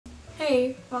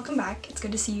Hey, welcome back. It's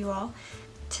good to see you all.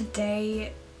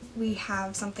 Today we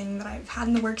have something that I've had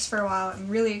in the works for a while. I'm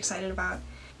really excited about.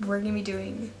 We're gonna be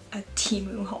doing a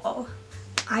Temu haul.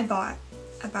 I bought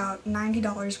about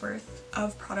 $90 worth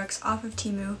of products off of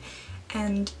Temu,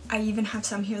 and I even have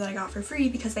some here that I got for free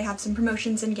because they have some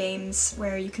promotions and games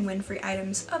where you can win free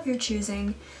items of your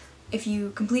choosing if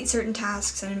you complete certain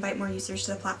tasks and invite more users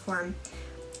to the platform.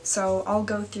 So I'll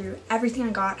go through everything I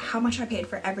got, how much I paid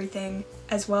for everything,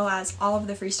 as well as all of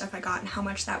the free stuff I got and how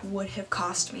much that would have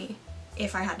cost me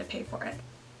if I had to pay for it.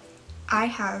 I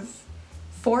have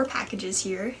 4 packages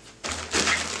here.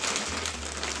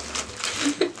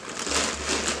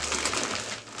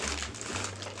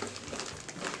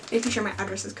 Making sure my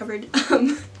address is covered.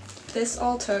 This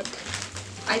all took,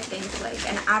 I think,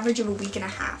 like an average of a week and a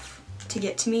half to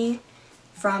get to me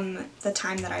from the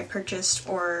time that I purchased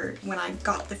or when I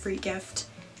got the free gift.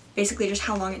 Basically just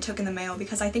how long it took in the mail,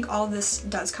 because I think all of this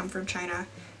does come from China.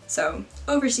 So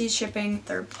overseas shipping,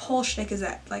 their whole shtick is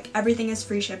that like everything is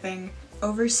free shipping.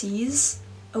 Overseas,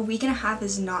 a week and a half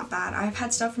is not bad. I've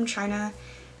had stuff from China,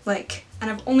 like,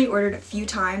 and I've only ordered a few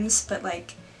times, but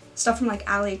like stuff from like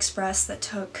AliExpress that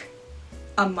took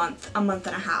a month and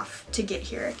a half to get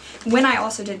here, when I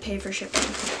also did pay for shipping.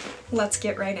 Let's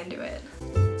get right into it.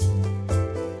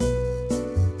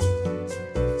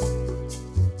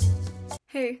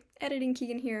 Hey, Editing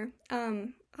Keegan here.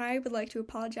 I would like to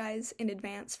apologize in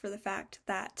advance for the fact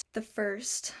that the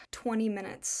first 20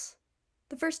 minutes,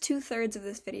 the first 2/3 of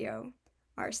this video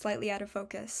are slightly out of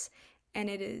focus, and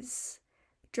it is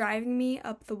driving me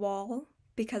up the wall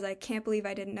because I can't believe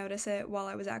I didn't notice it while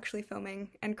I was actually filming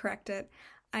and correct it.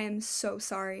 I am so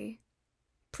sorry.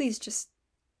 Please just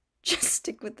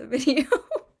stick with the video.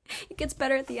 It gets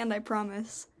better at the end, I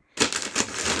promise.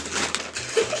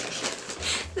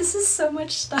 This is so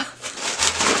much stuff.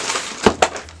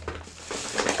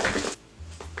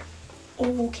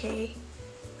 Okay,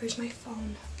 where's my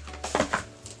phone?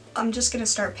 I'm just gonna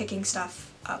start picking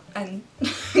stuff up and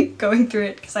going through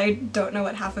it because I don't know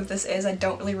what half of this is. I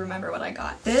don't really remember what I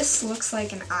got. This looks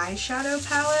like an eyeshadow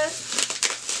palette.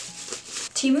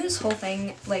 Temu's whole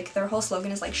thing, like their whole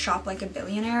slogan is like shop like a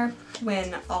billionaire,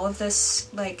 when all of this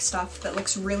like stuff that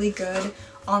looks really good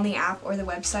on the app or the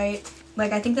website,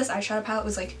 like I think this eyeshadow palette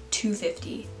was like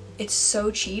 $2.50. It's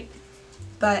so cheap,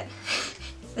 but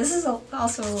this is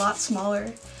also a lot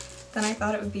smaller than I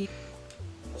thought it would be.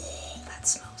 Oh, that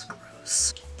smells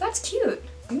gross. That's cute.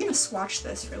 I'm gonna swatch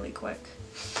this really quick.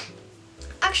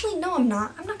 Actually, no, I'm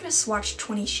not. I'm not gonna swatch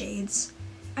 20 shades.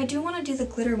 I do want to do the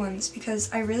glitter ones because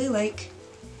I really like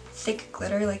thick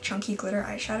glitter, like chunky glitter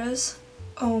eyeshadows.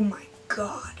 Oh my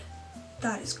god,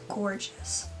 that is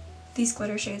gorgeous. These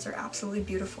glitter shades are absolutely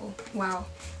beautiful. Wow.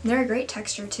 And they're a great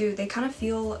texture too. They kind of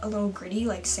feel a little gritty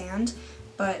like sand,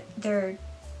 but they're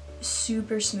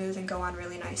super smooth and go on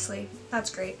really nicely. That's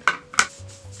great.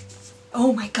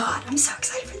 Oh my god, I'm so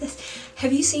excited for this.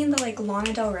 Have you seen the like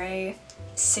Lana Del Rey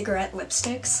cigarette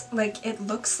lipsticks? Like it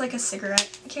looks like a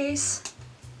cigarette case,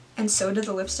 and so do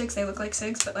the lipsticks. They look like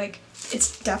cigs, but like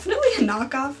it's definitely a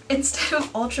knockoff. Instead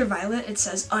of ultraviolet, it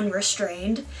says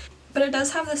unrestrained, but it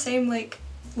does have the same like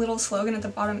little slogan at the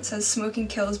bottom. It says smoking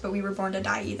kills, but we were born to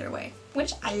die either way,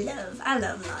 which I love. I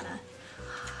love Lana.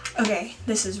 Okay,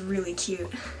 this is really cute.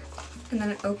 And then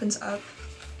it opens up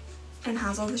and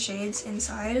has all the shades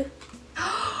inside.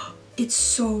 It's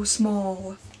so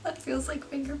small. That feels like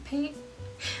finger paint,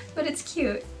 but it's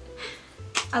cute.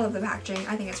 I love the packaging.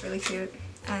 I think it's really cute,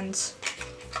 and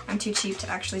I'm too cheap to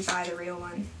actually buy the real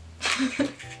one.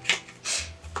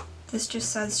 This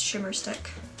just says shimmer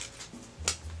stick.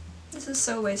 This is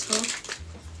so wasteful.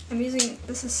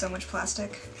 This is so much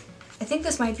plastic. I think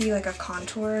this might be like a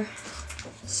contour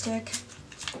stick,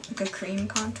 like a cream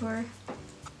contour.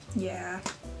 Yeah.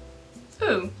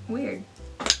 Ooh, weird.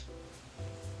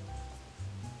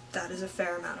 That is a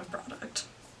fair amount of product.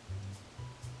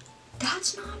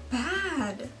 That's not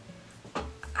bad.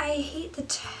 I hate the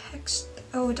text.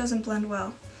 Oh, it doesn't blend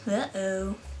well.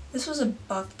 Uh-oh. This was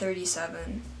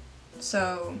 $1.37,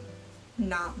 so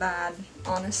not bad,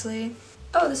 honestly.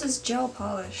 Oh, this is gel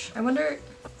polish. I wonder,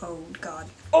 oh god.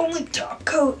 Only top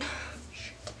coat.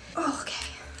 Shit. Oh, okay.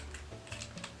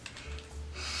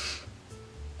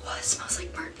 Oh, it smells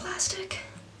like burnt plastic.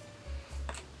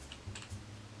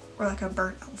 Or like a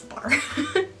burnt Elf bar.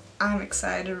 I'm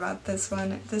excited about this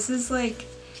one. This is like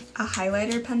a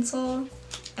highlighter pencil,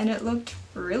 and it looked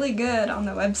really good on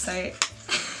the website.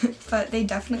 But they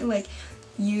definitely like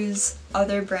use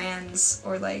other brands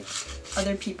or like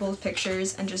other people's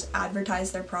pictures and just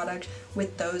advertise their product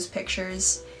with those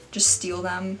pictures. Just steal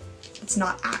them. It's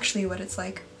not actually what it's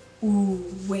like. Ooh,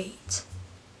 wait.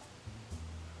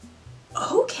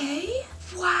 Okay.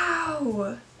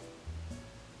 Wow.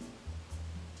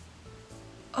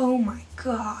 Oh my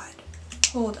god.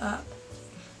 Hold up.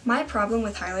 My problem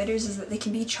with highlighters is that they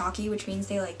can be chalky, which means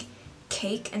they like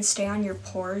cake and stay on your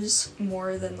pores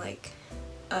more than like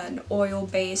an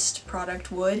oil-based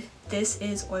product would. This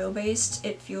is oil-based.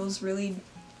 It feels really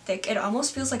thick. It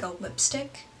almost feels like a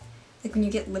lipstick. Like when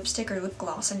you get lipstick or lip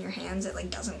gloss on your hands, it like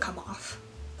doesn't come off.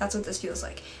 That's what this feels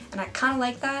like. And I kind of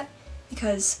like that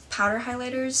because powder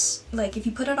highlighters, like if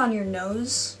you put it on your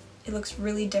nose, it looks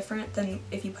really different than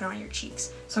if you put it on your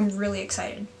cheeks. So I'm really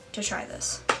excited to try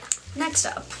this. Next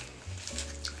up,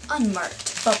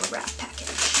 unmarked bubble wrap package.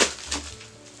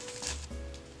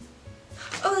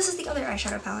 Oh, this is the other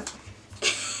eyeshadow palette.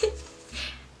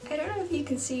 I don't know if you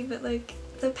can see, but like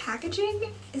the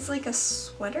packaging is like a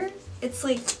sweater. It's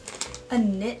like a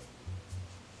knit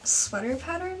sweater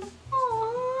pattern.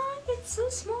 Aww, it's so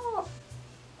small.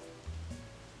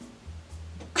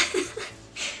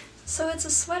 So it's a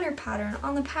sweater pattern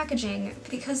on the packaging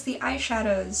because the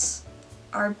eyeshadows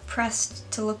are pressed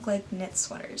to look like knit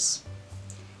sweaters.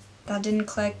 That didn't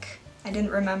click, I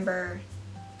didn't remember,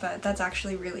 but that's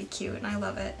actually really cute and I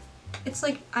love it. It's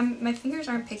like, my fingers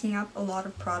aren't picking up a lot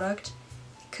of product.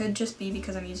 It could just be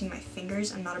because I'm using my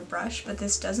fingers and not a brush, but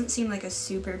this doesn't seem like a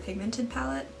super pigmented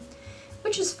palette,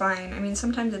 which is fine. I mean,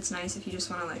 sometimes it's nice if you just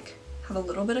want to like have a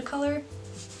little bit of color.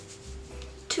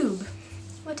 Tube.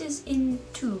 What is in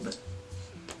tube?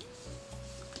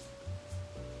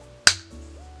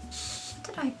 What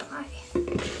did I buy?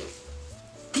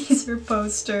 These are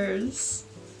posters.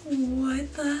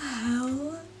 What the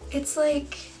hell? It's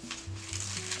like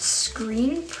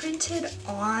screen printed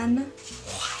on.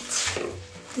 What?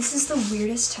 This is the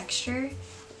weirdest texture.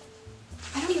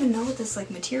 I don't even know what this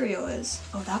like material is.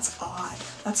 Oh, that's odd.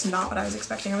 That's not what I was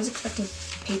expecting. I was expecting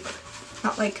paper.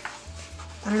 Not like,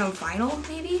 I don't know, vinyl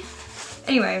maybe?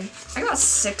 Anyway, I got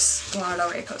 6 Lana Del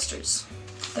Rey posters.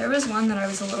 There was one that I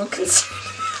was a little concerned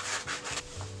about.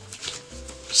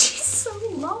 She's so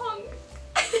long.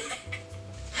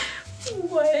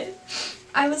 What?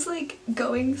 I was like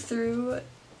going through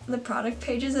the product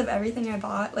pages of everything I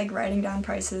bought, like writing down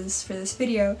prices for this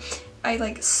video. I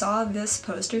like saw this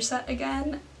poster set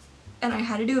again and I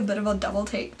had to do a bit of a double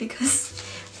take because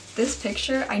this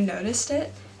picture, I noticed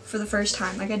it for the first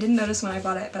time. Like I didn't notice when I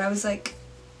bought it, but I was like,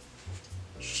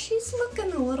 she's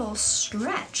looking a little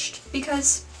stretched,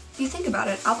 because if you think about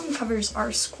it, album covers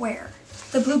are square.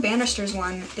 The Blue Banisters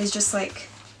one is just like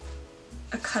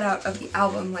a cutout of the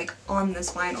album like on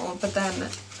this vinyl, but then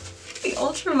the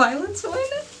Ultraviolets one,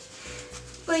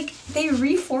 like they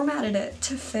reformatted it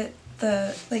to fit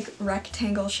the like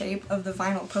rectangle shape of the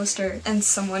vinyl poster and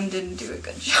someone didn't do a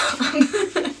good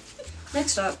job.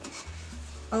 Next up,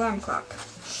 alarm clock.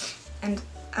 And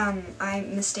I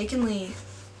mistakenly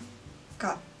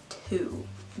got 2.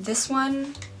 This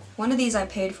one of these I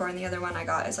paid for and the other one I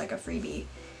got as like a freebie.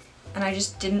 And I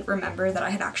just didn't remember that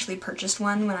I had actually purchased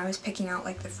one when I was picking out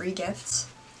like the free gifts.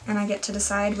 And I get to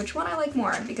decide which one I like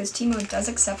more because Temu does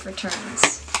accept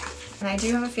returns. And I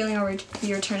do have a feeling I'll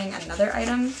be returning another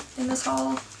item in this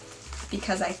haul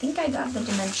because I think I got the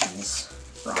dimensions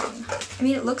wrong. I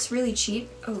mean, it looks really cheap.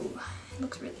 Oh, it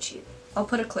looks really cheap. I'll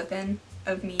put a clip in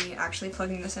of me actually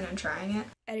plugging this in and trying it.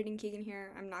 Editing Keegan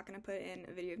here. I'm not gonna put in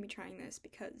a video of me trying this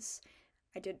because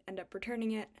I did end up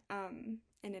returning it, and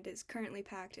it is currently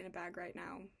packed in a bag right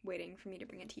now, waiting for me to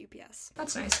bring it to UPS.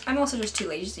 That's nice. I'm also just too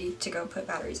lazy to go put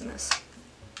batteries in this,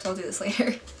 so I'll do this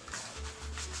later.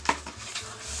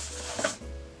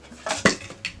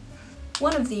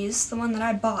 One of these, the one that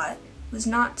I bought, was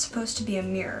not supposed to be a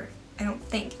mirror, I don't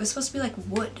think. It was supposed to be like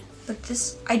wood, but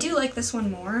this, I do like this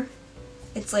one more.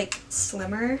 It's like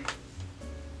slimmer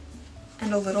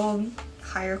and a little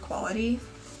higher quality.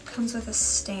 Comes with a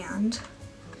stand.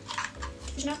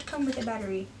 Does not come with a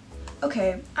battery.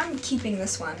 Okay, I'm keeping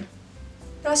this one.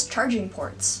 It has charging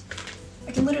ports.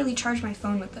 I can literally charge my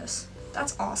phone with this.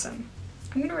 That's awesome.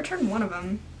 I'm gonna return one of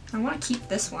them. I want to keep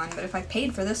this one, but if I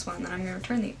paid for this one, then I'm gonna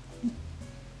return the...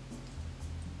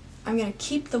 I'm gonna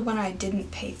keep the one I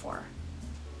didn't pay for.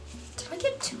 Did I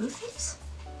get 2 of these?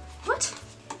 What?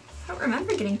 I don't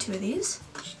remember getting 2 of these.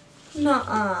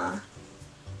 Nuh-uh.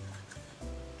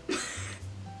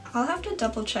 I'll have to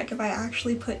double check if I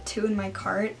actually put 2 in my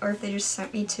cart or if they just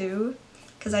sent me 2,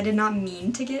 because I did not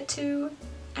mean to get 2.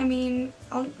 I mean,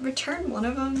 I'll return one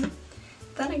of them.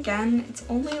 Then again, it's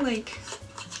only like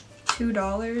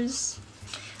 $2.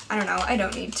 I don't know, I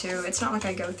don't need to. It's not like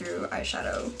I go through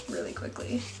eyeshadow really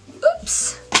quickly.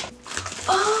 Oops!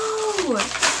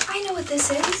 Oh! I know what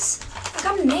this is! I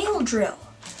got a nail drill!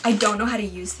 I don't know how to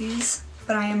use these,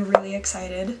 but I am really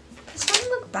excited. This doesn't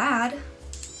look bad.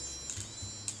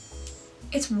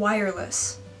 It's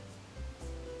wireless.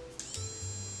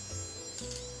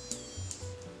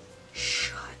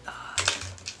 Shut up.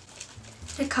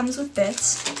 It comes with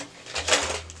bits.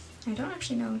 I don't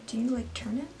actually know. Do you like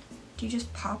turn it? Do you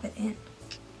just pop it in?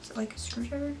 Is it like a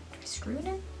screwdriver? Do I screw it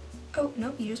in? Oh,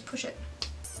 nope, you just push it.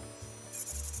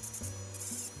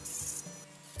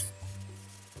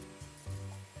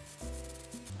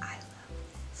 I love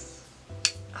this.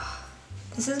 Oh,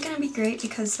 this is gonna be great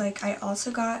because like I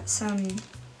also got some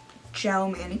gel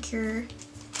manicure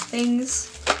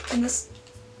things in this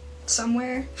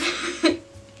somewhere.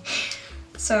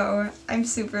 So I'm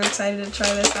super excited to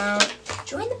try this out.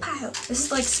 Join the pile. This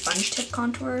is like sponge tip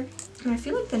contour. And I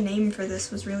feel like the name for this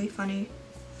was really funny.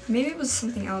 Maybe it was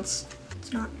something else.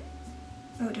 It's not.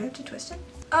 Oh, do I have to twist it?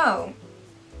 Oh,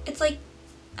 it's like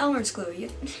Elmer's glue. You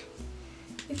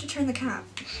have to turn the cap.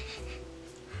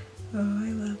 Oh, I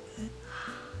love it.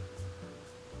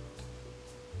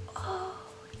 Oh,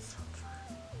 it's so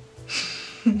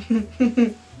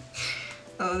fun.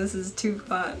 Oh, this is too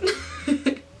fun.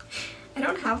 I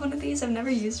don't have one of these. I've never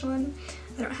used one.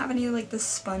 I don't have any like the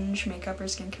sponge makeup or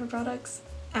skincare products,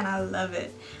 and I love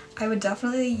it. I would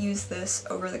definitely use this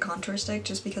over the contour stick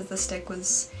just because the stick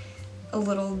was a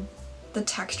little, the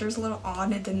texture's a little odd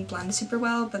and it didn't blend super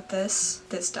well, but this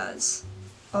does.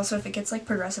 Also, if it gets like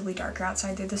progressively darker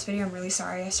outside through this video, I'm really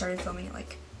sorry. I started filming at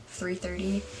like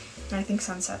 3:30 and I think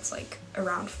sunset's like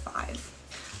around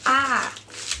 5. Ah!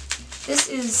 This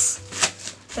is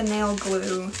the nail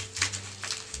glue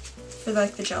for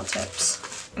like the gel tips.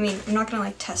 I mean, I'm not gonna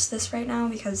like test this right now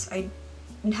because I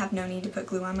have no need to put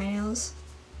glue on my nails.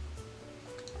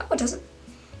 Oh, it doesn't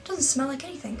smell like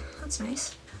anything. That's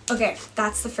nice. Okay,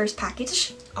 that's the first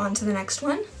package. On to the next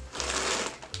one.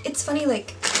 It's funny,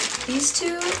 like, these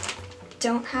two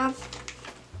don't have...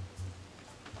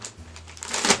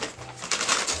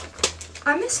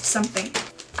 I missed something.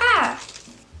 Ah!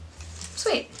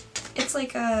 Sweet. It's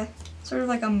like a, sort of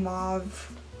like a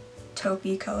mauve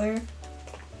taupey color.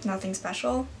 Nothing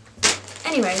special.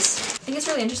 Anyways, I think it's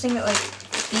really interesting that like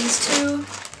these two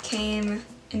came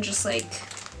in just like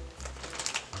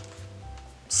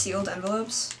sealed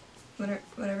envelopes,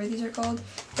 whatever these are called.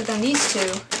 But then these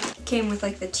two came with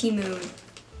like the Temu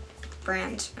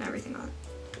brand and everything on it.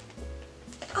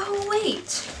 Oh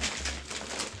wait!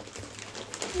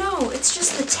 No, it's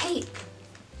just the tape.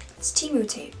 It's Temu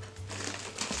tape.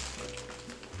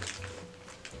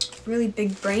 Really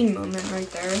big brain moment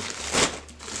right there.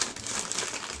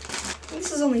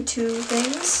 This is only 2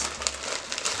 things.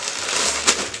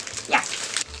 Yeah.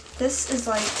 This is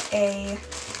like a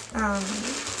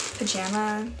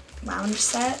pajama lounge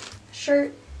set.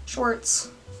 Shirt,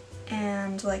 shorts,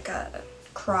 and like a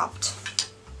cropped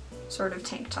sort of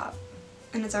tank top.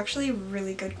 And it's actually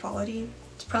really good quality.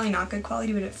 It's probably not good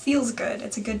quality, but it feels good.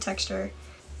 It's a good texture.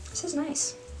 This is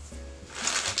nice.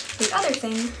 The other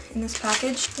thing in this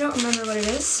package, I don't remember what it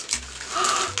is.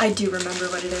 I do remember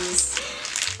what it is.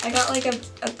 I got like a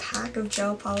pack of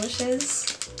gel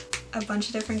polishes, a bunch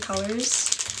of different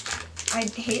colors. I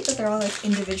hate that they're all like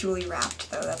individually wrapped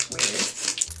though, that's weird.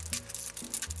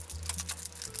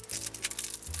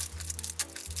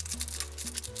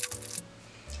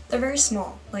 They're very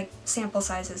small, like sample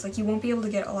sizes, like you won't be able to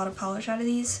get a lot of polish out of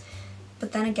these,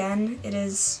 but then again, it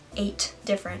is 8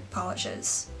 different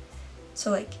polishes. So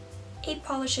like 8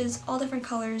 polishes, all different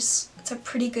colors. It's a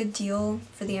pretty good deal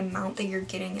for the amount that you're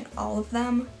getting in all of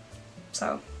them.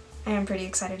 So I am pretty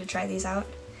excited to try these out,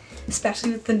 especially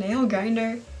with the nail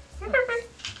grinder.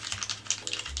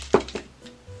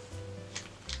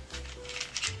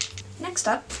 Next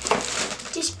up,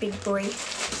 this big boy.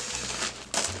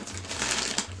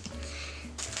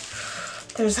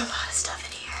 There's a lot of stuff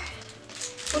in here.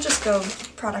 We'll just go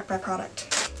product by product.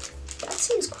 That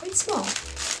seems quite small.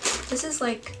 This is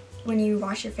like when you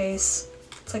wash your face,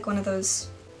 it's like one of those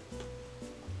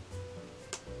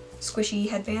squishy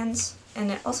headbands,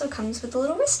 and it also comes with the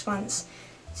little wrist ones,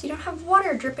 so you don't have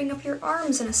water dripping up your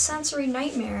arms in a sensory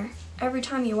nightmare every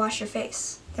time you wash your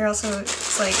face. They're also,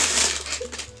 it's like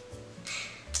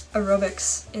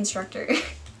aerobics instructor.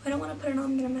 If I don't want to put it on,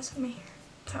 I'm gonna mess with my hair.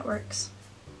 That works.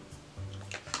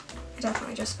 I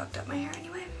definitely just fucked up my hair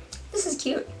anyway. This is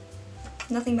cute.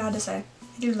 Nothing bad to say.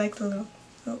 I do like the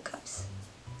little cups.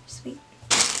 Sweet.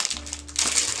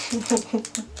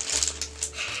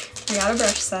 I got a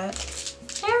brush set.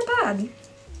 They aren't bad.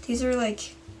 These are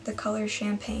like the color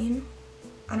champagne.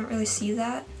 I don't really see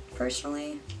that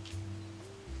personally.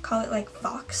 Call it like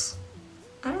Fox.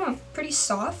 I don't know, pretty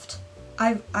soft.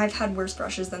 I've had worse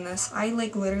brushes than this. I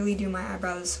like literally do my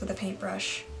eyebrows with a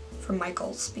paintbrush from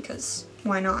Michaels because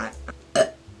why not?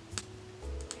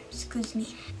 Excuse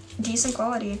me. Decent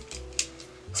quality.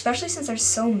 especially since there's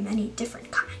so many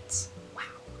different kinds. Wow.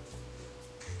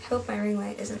 I hope my ring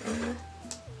light isn't in the...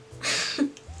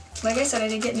 Like I said, I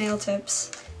did get nail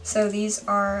tips. So these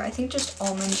are, I think, just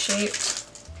almond shaped.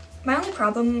 My only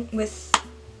problem with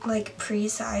like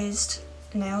pre-sized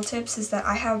nail tips is that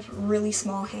I have really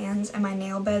small hands and my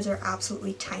nail beds are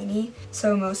absolutely tiny.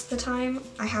 So most of the time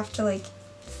I have to like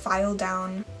file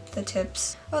down the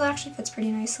tips. Oh, that actually fits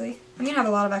pretty nicely. I'm gonna have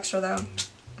a lot of extra though.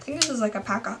 I think this is like a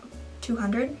pack of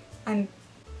 200. I'm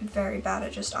very bad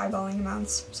at just eyeballing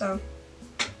amounts, so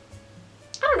I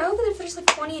don't know, but if there's like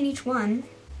 20 in each one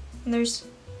and there's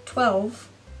 12,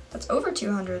 that's over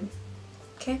 200.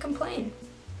 Can't complain,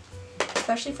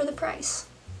 especially for the price.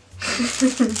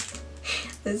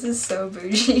 This is so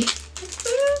bougie.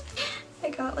 I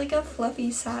got like a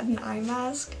fluffy satin eye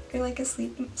mask, or like a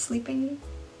sleeping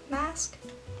mask?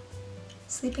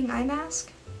 Sleeping eye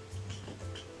mask?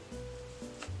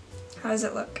 How does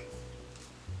it look?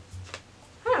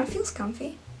 I don't know, it feels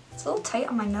comfy. It's a little tight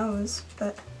on my nose,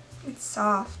 but it's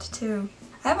soft too.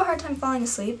 I have a hard time falling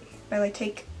asleep if I like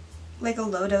take like a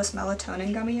low dose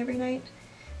melatonin gummy every night.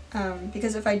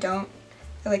 Because if I don't,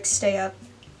 I like stay up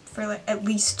for like at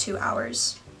least 2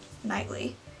 hours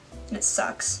nightly, and it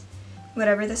sucks.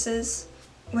 Whatever this is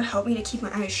would help me to keep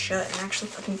my eyes shut and actually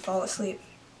fucking fall asleep.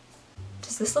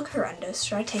 Does this look horrendous?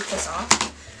 Should I take this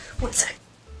off? 1 sec.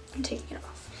 I'm taking it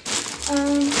off.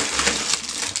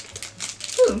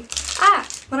 Ooh. Ah!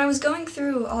 When I was going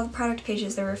through all the product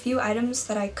pages, there were a few items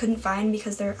that I couldn't find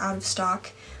because they're out of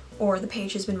stock or the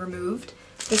page has been removed.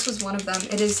 This was one of them.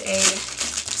 It is a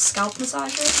scalp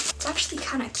massager. It's actually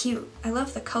kind of cute. I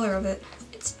love the color of it.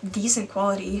 It's decent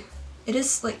quality. It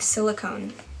is like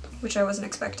silicone, which I wasn't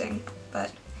expecting,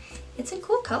 but it's a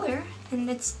cool color and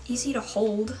it's easy to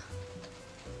hold.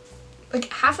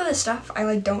 Like half of the stuff I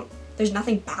like there's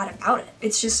nothing bad about it.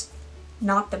 It's just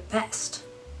not the best.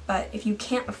 But if you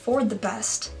can't afford the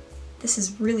best, this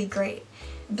is really great.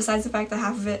 Besides the fact that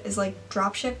half of it is like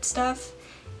drop shipped stuff,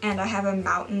 and I have a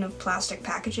mountain of plastic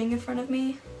packaging in front of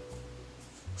me.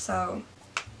 So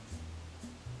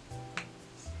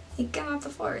you cannot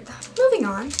afford that. Moving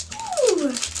on.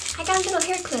 Ooh, I got little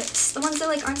hair clips. The ones that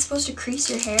like aren't supposed to crease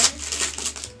your hair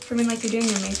for when like you're doing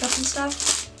your makeup and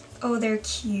stuff. Oh, they're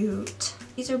cute.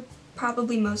 These are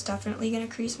probably most definitely gonna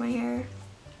crease my hair.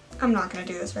 I'm not gonna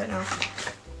do this right now.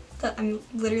 I'm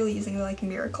literally using a like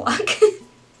mirror clock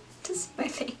to see my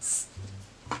face.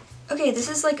 Okay, this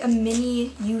is like a mini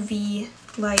UV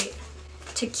light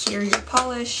to cure your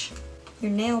polish, your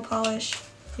nail polish,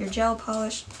 your gel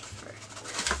polish.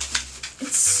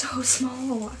 It's so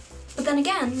small. But then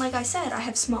again, like I said, I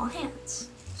have small hands,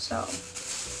 so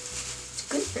it's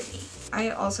good for me.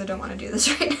 I also don't want to do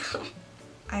this right now.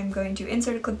 I'm going to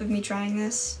insert a clip of me trying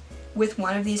this with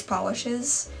one of these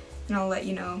polishes, and I'll let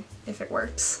you know if it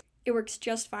works. It works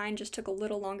just fine, just took a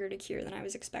little longer to cure than I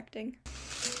was expecting.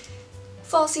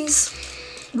 Falsies.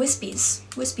 Wispies.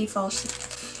 Wispy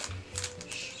falsies.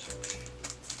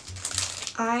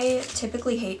 I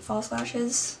typically hate false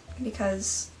lashes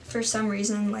because for some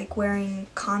reason like wearing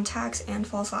contacts and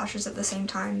false lashes at the same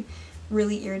time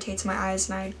really irritates my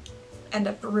eyes and I end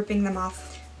up ripping them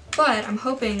off. But I'm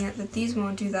hoping that these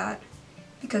won't do that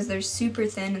because they're super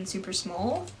thin and super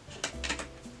small.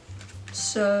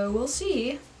 So we'll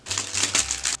see.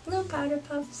 Little powder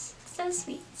puffs. So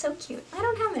sweet. So cute. I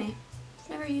don't have any. I've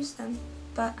never used them.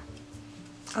 But,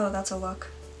 oh, that's a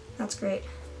look. That's great.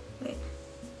 Wait.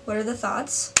 What are the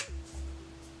thoughts?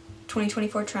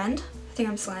 2024 trend? I think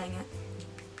I'm slaying it.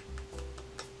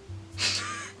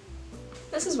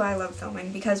 This is why I love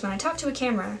filming, because when I talk to a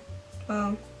camera,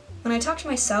 well, when I talk to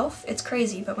myself, it's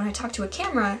crazy, but when I talk to a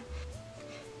camera,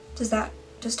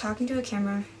 does talking to a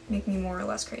camera make me more or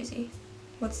less crazy?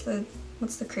 What's the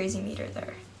crazy meter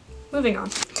there? Moving on.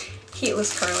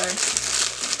 Heatless curler.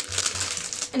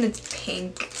 And it's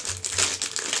pink.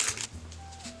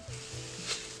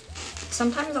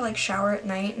 Sometimes I like shower at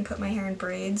night and put my hair in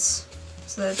braids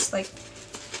so that it's like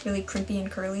really crimpy and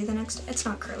curly the next day. It's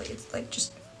not curly, it's like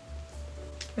just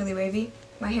really wavy.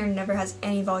 My hair never has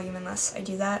any volume unless I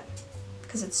do that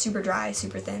because it's super dry,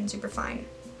 super thin, super fine.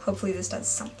 Hopefully this does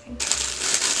something.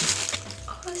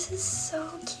 Oh, this is so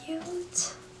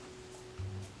cute.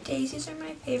 Daisies are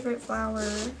my favorite flower.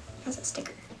 Has a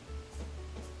sticker.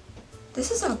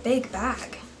 This is a big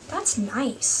bag. That's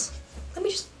nice. I'm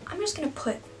just gonna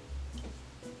put,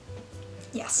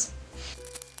 yes.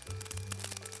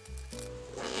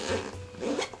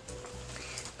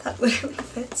 That literally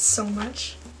fits so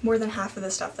much. More than half of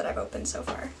the stuff that I've opened so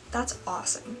far. That's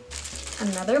awesome.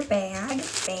 Another bag.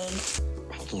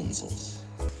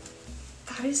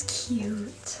 That is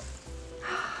cute.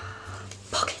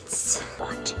 Pockets.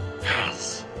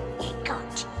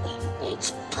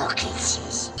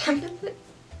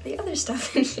 the other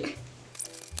stuff in here.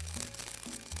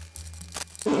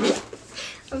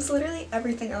 It was literally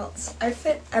everything else. I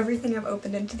fit everything I've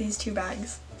opened into these 2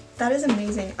 bags. That is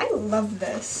amazing. I love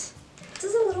this. This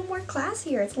is a little more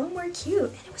classier. It's a little more cute.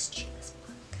 And it was cheap as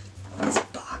fuck. This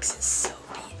box is so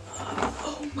beat up.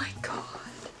 Oh my god.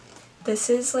 This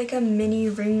is like a mini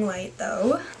ring light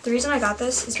though. The reason I got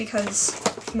this is because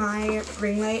my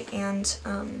ring light and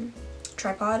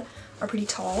tripod are pretty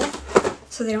tall,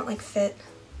 so they don't like fit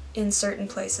in certain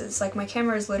places. Like my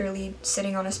camera is literally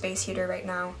sitting on a space heater right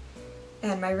now,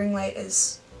 and my ring light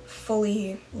is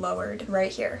fully lowered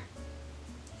right here.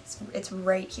 It's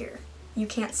right here. You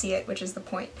can't see it, which is the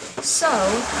point. So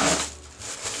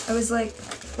I was like,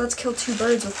 let's kill 2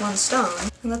 birds with 1 stone,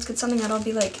 and let's get something that'll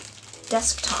be like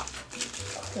desktop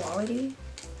quality,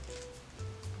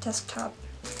 desktop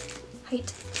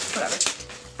height, whatever.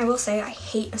 I will say I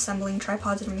hate assembling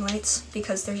tripods and ring lights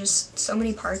because there's just so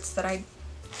many parts that I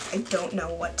don't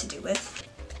know what to do with.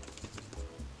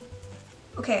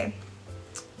 Okay,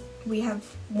 we have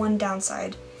one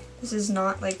downside. This is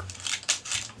not like,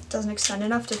 doesn't extend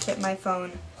enough to fit my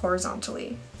phone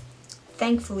horizontally.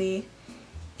 Thankfully,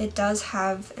 it does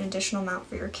have an additional mount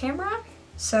for your camera,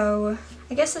 so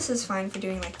I guess this is fine for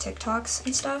doing like TikToks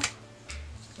and stuff.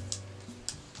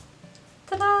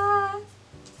 Ta-da!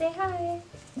 Say hi!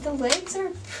 The legs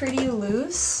are pretty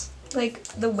loose. Like,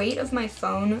 the weight of my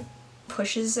phone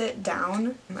pushes it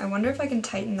down. I wonder if I can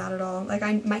tighten that at all. Like,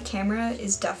 my camera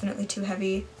is definitely too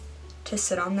heavy to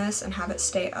sit on this and have it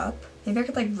stay up. Maybe I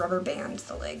could like rubber band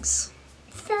the legs.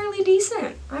 Fairly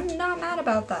decent. I'm not mad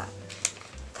about that.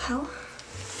 What the hell?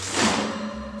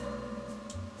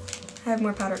 I have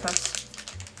more powder puffs.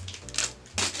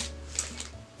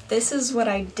 This is what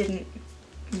I didn't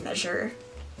measure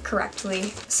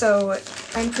correctly. So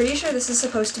I'm pretty sure this is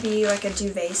supposed to be like a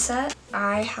duvet set.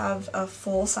 I have a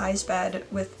full-size bed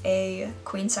with a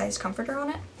queen-size comforter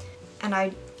on it, and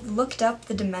I looked up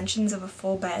the dimensions of a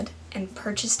full bed and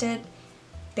purchased it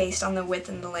based on the width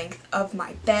and the length of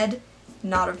my bed,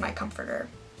 not of my comforter.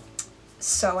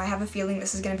 So I have a feeling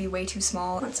this is gonna be way too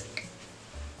small. One sec.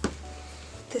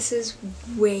 This is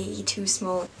way too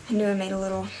small. I knew I made a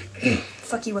little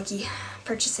fucky wucky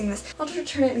purchasing this. I'll just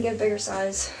return it and get a bigger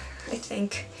size, I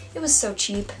think. It was so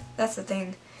cheap. That's the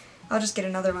thing. I'll just get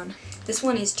another one. This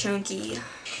one is chunky.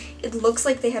 It looks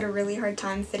like they had a really hard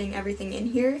time fitting everything in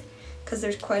here because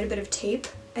there's quite a bit of tape,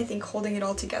 I think, holding it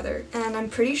all together. And I'm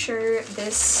pretty sure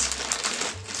this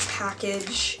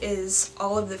package is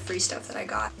all of the free stuff that I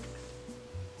got.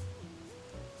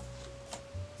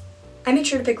 I made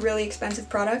sure to pick really expensive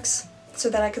products so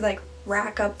that I could like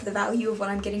rack up the value of what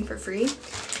I'm getting for free.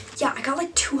 Yeah, I got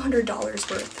like $200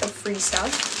 worth of free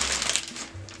stuff.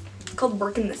 It's called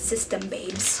Working the System,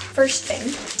 babes. First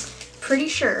thing, pretty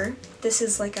sure this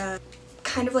is like a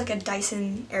kind of like a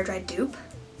Dyson air dry dupe.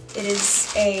 It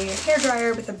is a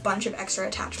hairdryer with a bunch of extra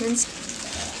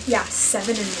attachments. Yeah,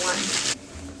 7 in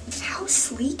 1. How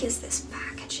sleek is this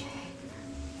packaging?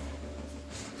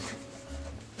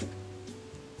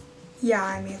 Yeah,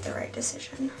 I made the right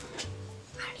decision.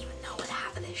 I don't even know what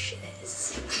half of this shit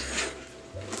is.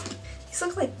 These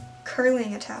look like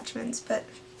curling attachments, but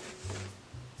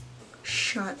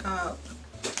shut up.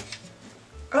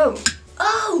 Oh!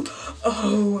 Oh!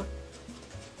 Oh!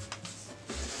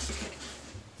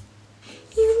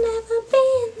 You've never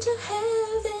been to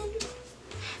heaven,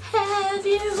 have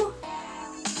you?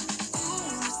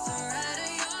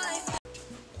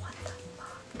 What the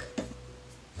fuck?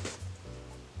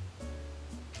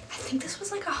 I think this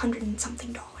was like $100 and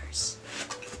something.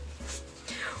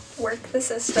 Work the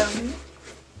system.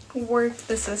 Work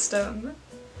the system.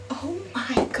 Oh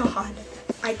my god.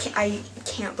 I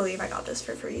can't believe I got this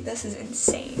for free. This is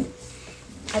insane.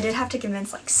 I did have to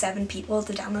convince like 7 people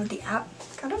to download the app.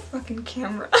 Got a fucking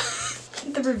camera.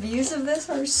 The reviews of this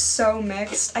are so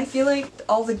mixed. I feel like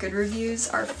all the good reviews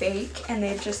are fake and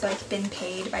they've just like been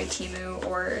paid by Temu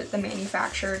or the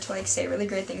manufacturer to like say really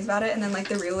great things about it, and then like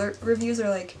the real reviews are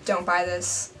like, don't buy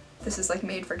this. This is like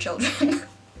made for children.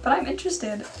 But I'm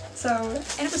interested. So,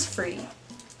 and it was free.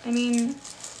 I mean,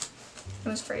 it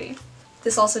was free.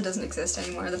 This also doesn't exist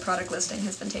anymore. The product listing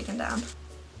has been taken down.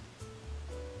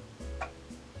 I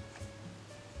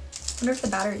wonder if the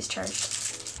battery's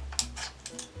charged.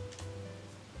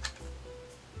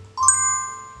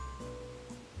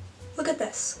 Look at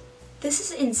this. This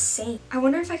is insane. I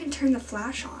wonder if I can turn the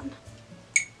flash on.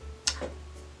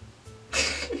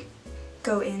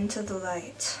 Go into the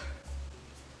light.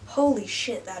 Holy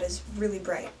shit, that is really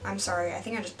bright. I'm sorry, I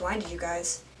think I just blinded you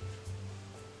guys.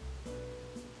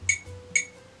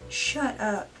 Shut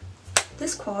up.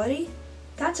 This quality?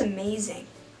 That's amazing.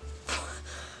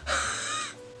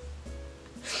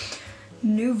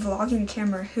 New vlogging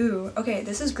camera, who? Okay,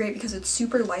 this is great because it's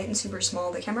super light and super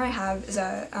small. The camera I have is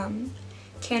a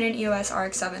Canon EOS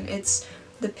RX7.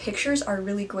 The pictures are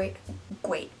really great.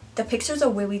 The pictures are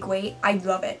really great. I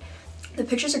love it. The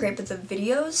pictures are great, but the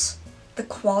videos, the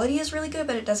quality is really good,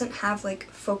 but it doesn't have like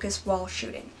focus while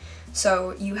shooting.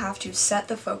 So you have to set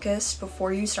the focus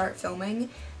before you start filming,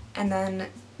 and then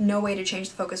no way to change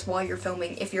the focus while you're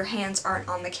filming if your hands aren't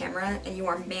on the camera and you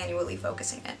are manually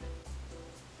focusing it.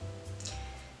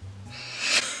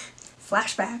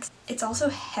 Flashbacks. It's also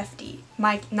hefty.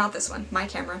 Not this one, my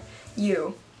camera.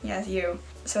 Yes, you.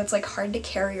 So it's like hard to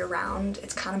carry around.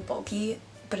 It's kind of bulky,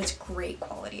 but it's great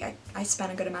quality. I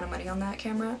spent a good amount of money on that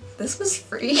camera. This was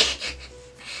free.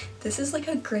 This is like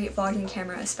a great vlogging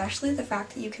camera, especially the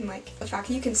fact that you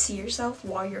can see yourself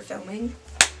while you're filming.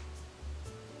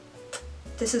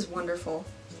 This is wonderful.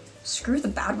 Screw the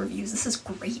bad reviews, this is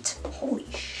great. Holy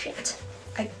shit.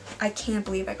 I can't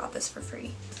believe I got this for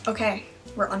free. Okay,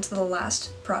 we're on to the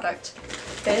last product.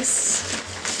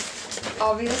 This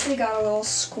obviously got a little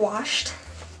squashed.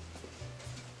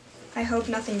 I hope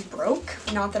nothing broke.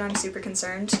 Not that I'm super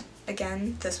concerned.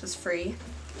 Again, this was free.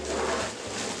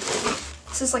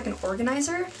 This is like an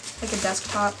organizer, like a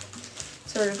desktop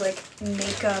sort of like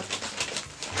makeup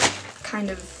kind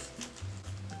of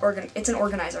it's an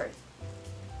organizer.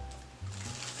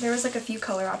 There was like a few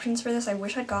color options for this. I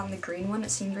wish I'd gotten the green one. It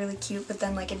seemed really cute, but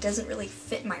then like it doesn't really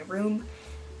fit my room.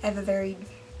 I have a very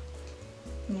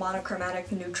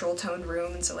monochromatic neutral toned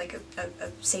room, and so like a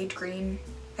sage green.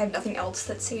 I have nothing else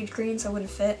that's sage green, so it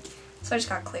wouldn't fit. So I just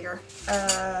got clear.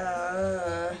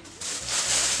 I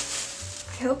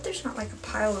hope there's not like a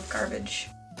pile of garbage.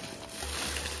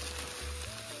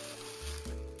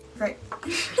 Right. I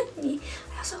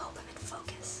also hope I'm in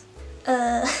focus.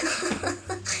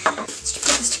 Let's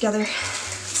put this together. Let's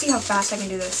see how fast I can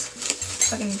do this.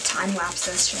 Fucking time lapse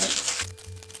this shit.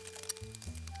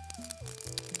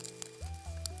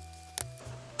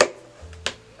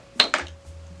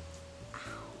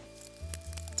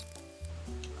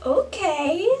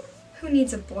 Okay. Who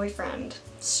needs a boyfriend?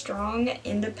 Strong,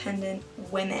 independent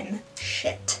women.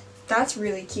 Shit. That's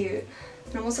really cute.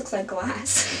 It almost looks like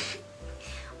glass.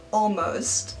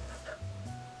 Almost.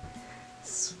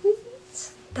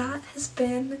 Sweet. That has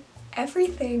been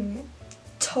everything.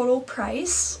 Total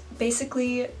price.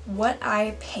 Basically, what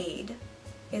I paid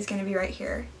is gonna be right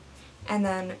here. And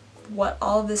then what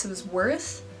all of this was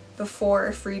worth before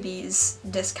freebies,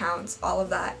 discounts, all of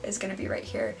that is gonna be right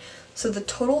here. So the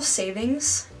total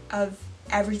savings of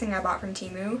everything I bought from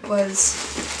Temu was,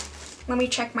 let me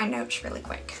check my notes really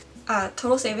quick.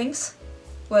 Total savings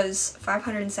was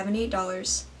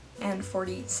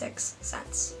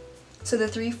 $578.46. So the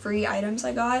 3 free items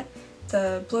I got,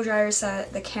 the blow dryer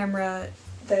set, the camera,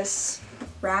 this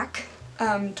rack,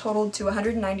 totaled to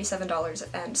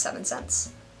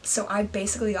 $197.07. So I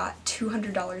basically got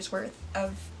 $200 worth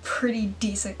of pretty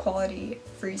decent quality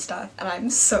free stuff, and I'm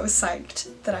so psyched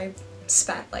that I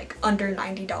spent like under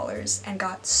 $90 and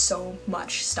got so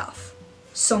much stuff.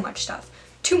 So much stuff.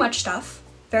 Too much stuff.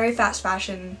 Very fast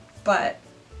fashion, but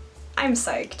I'm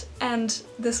psyched, and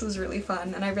this was really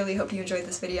fun, and I really hope you enjoyed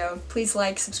this video. Please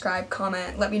like, subscribe,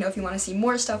 comment, let me know if you want to see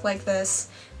more stuff like this,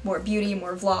 more beauty,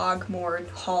 more vlog, more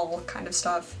haul kind of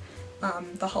stuff.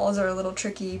 The hauls are a little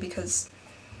tricky because,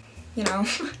 you know,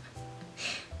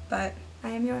 but I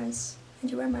am yours, and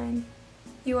you are mine.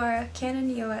 You are a Canon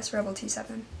EOS Rebel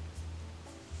T7,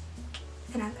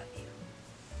 and I love you.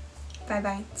 Bye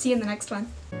bye. See you in the next one.